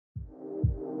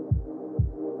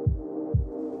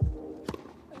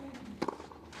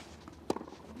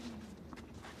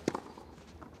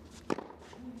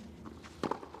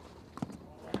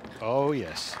Oh,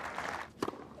 yes.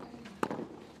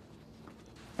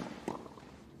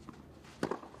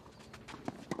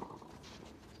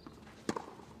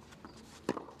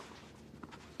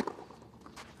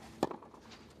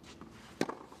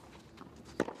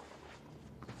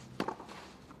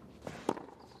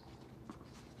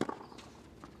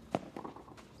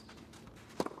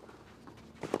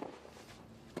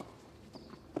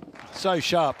 So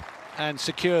sharp and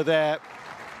secure there.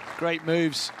 Great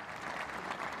moves.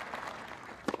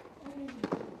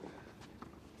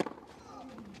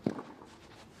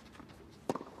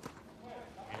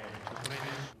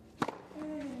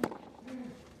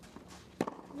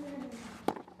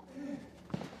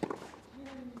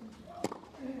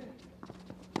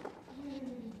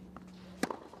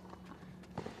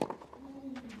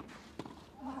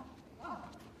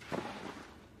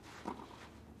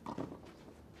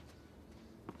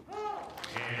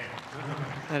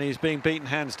 And he's being beaten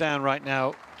hands down right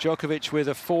now. Djokovic with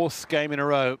a 4th game in a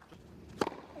row.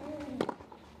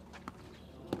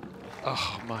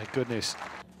 Oh, my goodness.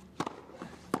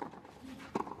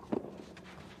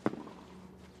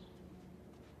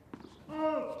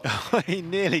 He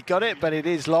nearly got it, but it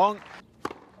is long.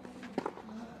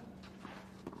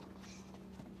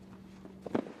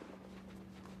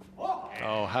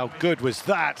 Oh, how good was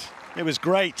that? It was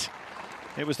great.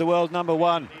 It was the world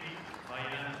 #1.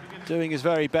 Doing his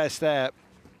very best there.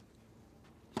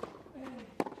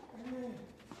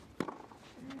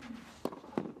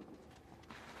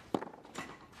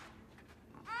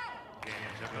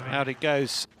 Out it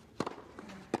goes.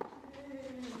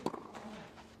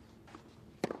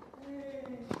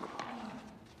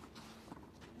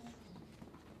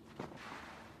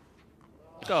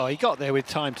 Oh, he got there with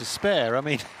time to spare. I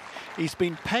mean, he's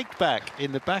been pegged back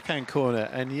in the backhand corner,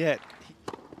 and yet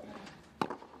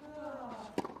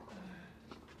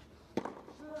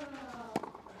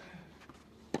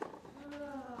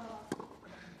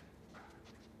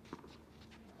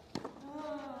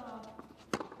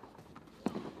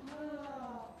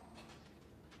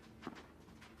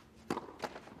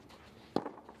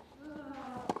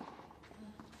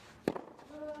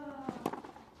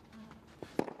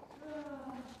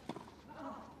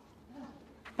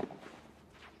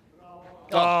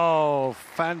oh,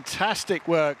 fantastic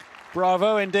work.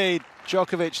 Bravo indeed.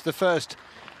 Djokovic the first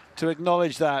to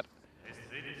acknowledge that.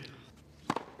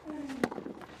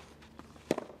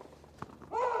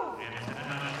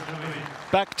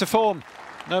 Back to form.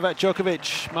 Novak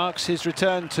Djokovic marks his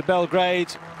return to Belgrade.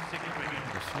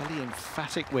 A fairly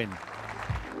emphatic win.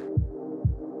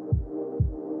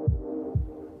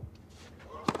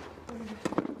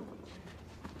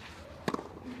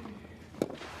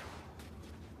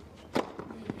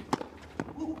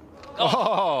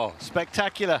 Oh,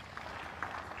 spectacular.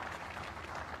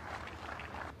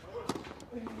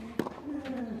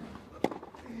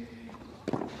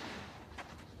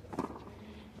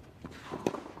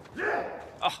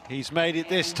 Oh, he's made it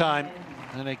this time.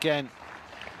 And again,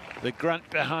 the grunt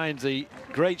behind the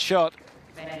great shot.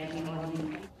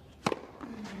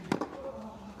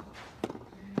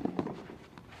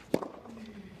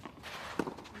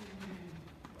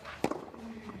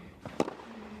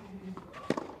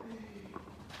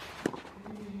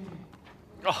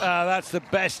 That's the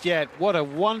best yet. What a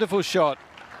wonderful shot.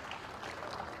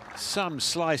 Some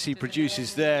slice he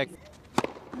produces there.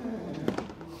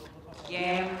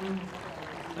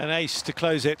 An ace to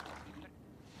close it.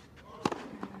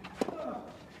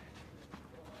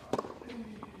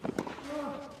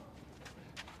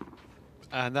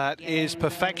 And that is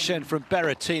perfection from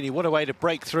Berrettini. What a way to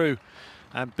break through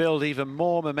and build even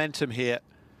more momentum here.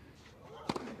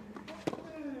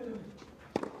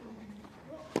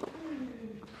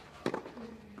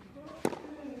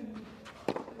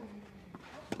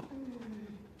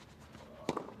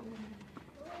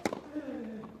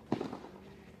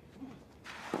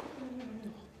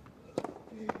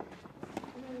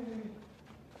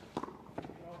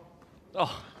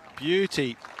 Oh,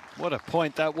 beauty. What a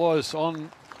point that was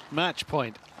on match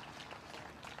point.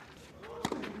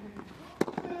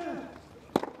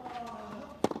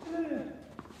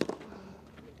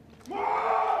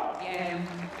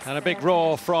 And a big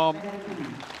roar from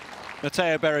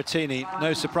Matteo Berrettini.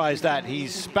 No surprise that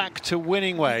he's back to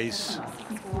winning ways.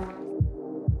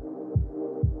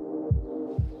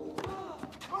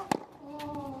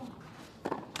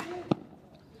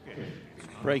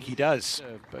 Break he does,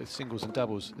 both singles and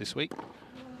doubles this week.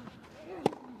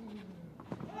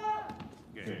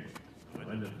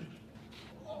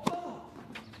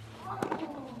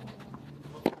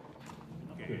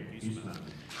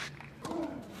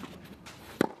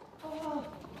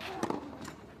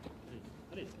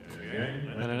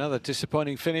 And another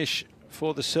disappointing finish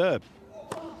for the Serb.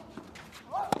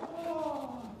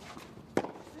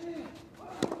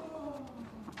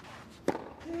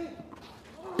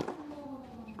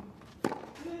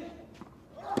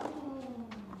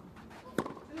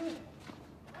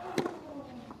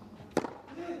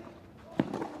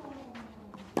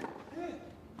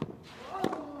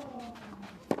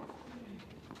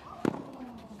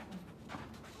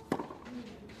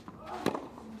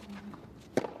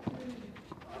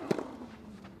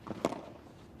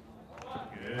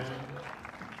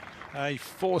 A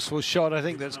forceful shot, I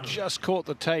think, that's just caught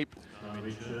the tape.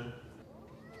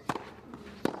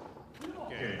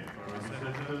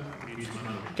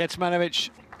 Kecmanović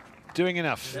doing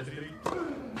enough.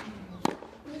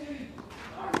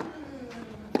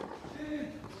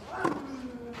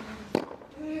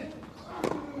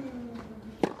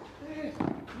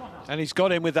 And he's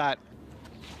got him with that.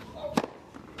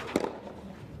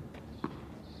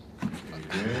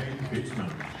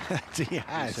 He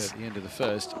has. At the end of the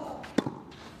first.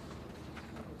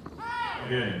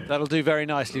 That'll do very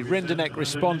nicely. Rinderknech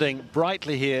responding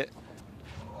brightly here.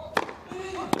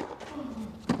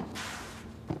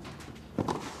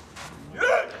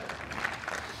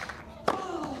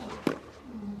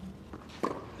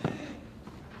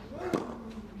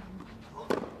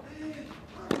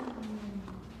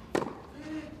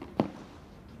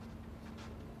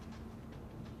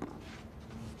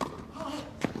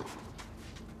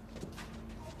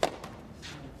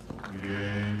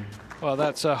 Well,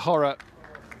 that's a horror.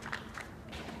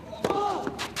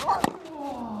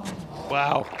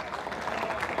 Wow.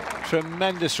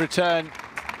 Tremendous return.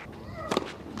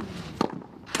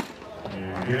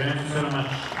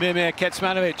 Mirmir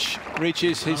Kecmanović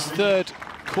reaches his third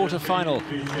quarter-final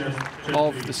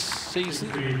of the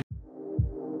season.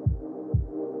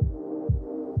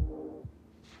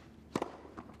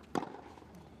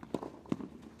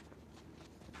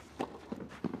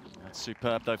 That's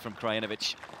superb, though, from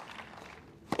Kecmanović.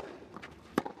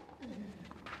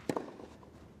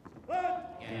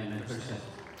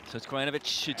 So it's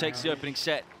Kecmanović who takes the opening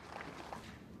set.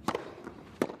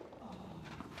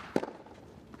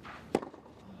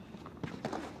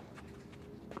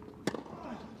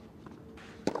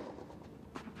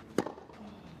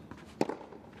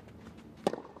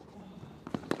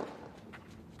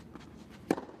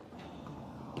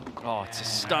 Oh, it's a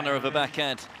stunner of a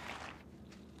backhand.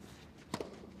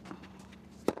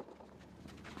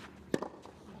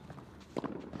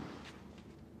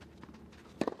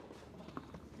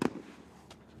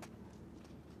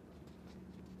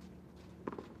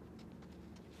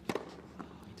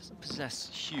 Possess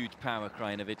huge power,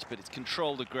 Kecmanović, but it's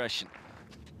controlled aggression.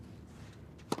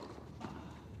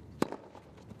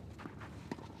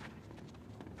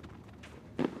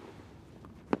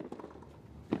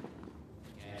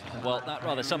 Well, that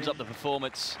rather sums up the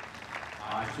performance.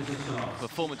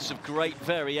 Performance of great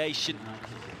variation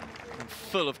and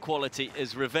full of quality,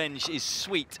 as revenge is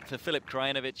sweet for Filip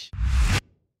Kecmanović.